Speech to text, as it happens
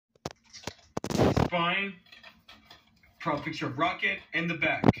spine, profile picture of Rocket, and the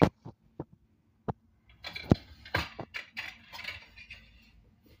back.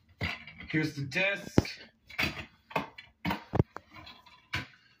 Here's the disc.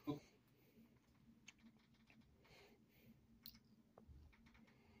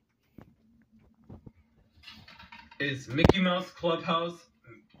 Is Mickey Mouse Clubhouse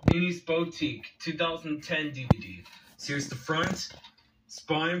Minnie's Boutique 2010 DVD. So here's the front,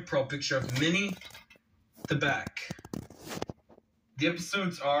 spine, profile picture of Minnie, the back. The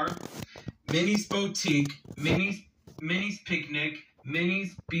episodes are Minnie's Boutique, Minnie's Picnic,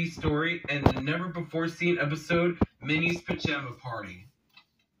 Minnie's Bee Story, and the never before seen episode, Minnie's Pajama Party.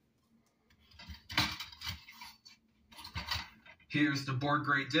 Here's the board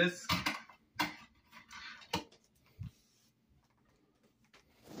grade disc.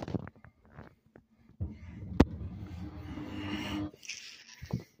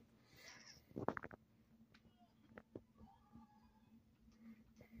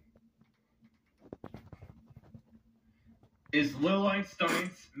 Is Lil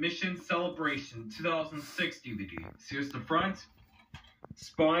Einstein's Mission Celebration 2006 DVD. So here's the front,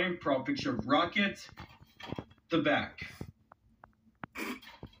 spine, profile picture of Rocket, the back.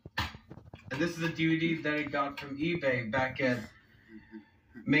 And this is a DVD that I got from eBay back in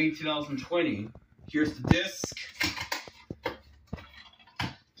May 2020. Here's the disc.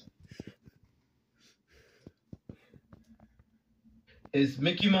 Is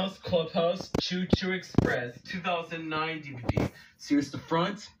Mickey Mouse Clubhouse Choo Choo Express 2009 DVD. So here's the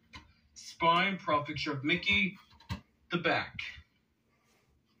front, spine, profile picture of Mickey, the back.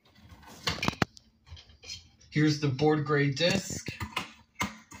 Here's the board grade disc.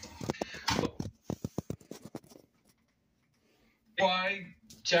 Why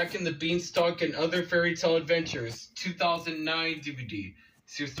Jack and the Beanstalk and Other Fairy Tale Adventures 2009 DVD.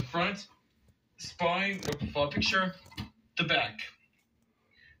 So here's the front, spine, profile picture, the back.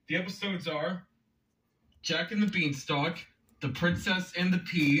 The episodes are Jack and the Beanstalk, The Princess and the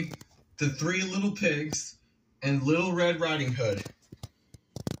Pea, The Three Little Pigs, and Little Red Riding Hood.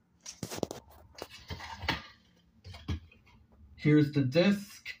 Here's the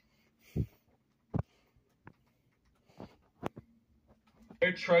disc.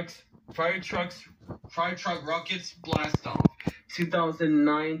 Fire Truck Rockets Blast Off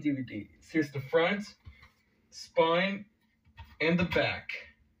 2009 DVD. Here's the front, spine, and the back.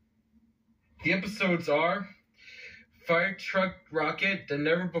 The episodes are Fire Truck Rocket, the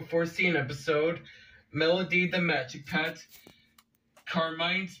never before seen episode, Melody the Magic Pet,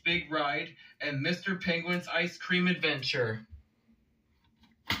 Carmine's Big Ride, and Mr. Penguin's Ice Cream Adventure.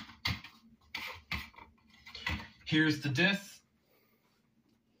 Here's the disc.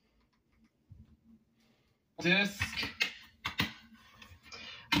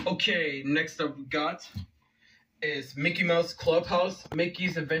 Okay, next up we got is Mickey Mouse Clubhouse,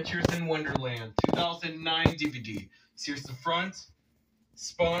 Mickey's Adventures in Wonderland, 2009 DVD. So here's the front,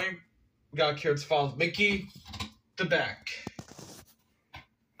 spine, we got characters file Mickey, the back.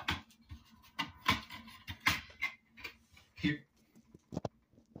 Here.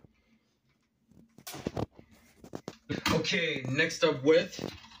 Okay, next up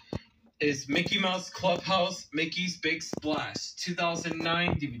with is Mickey Mouse Clubhouse, Mickey's Big Splash,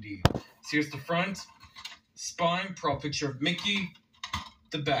 2009 DVD. So here's the front, spine, profile picture of Mickey,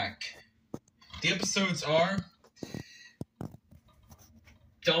 the back. The episodes are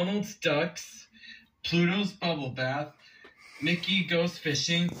Donald's Ducks, Pluto's Bubble Bath, Mickey Goes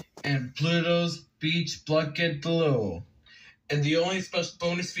Fishing, and Pluto's Beach Bucket-Baloo. And the only special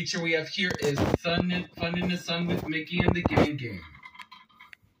bonus feature we have here is Fun in the Sun with Mickey and the Gang.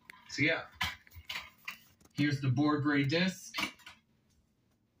 So yeah, here's the board grade disc.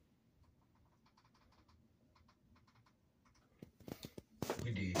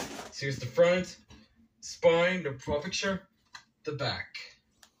 So here's the front, spine, the profile picture, the back.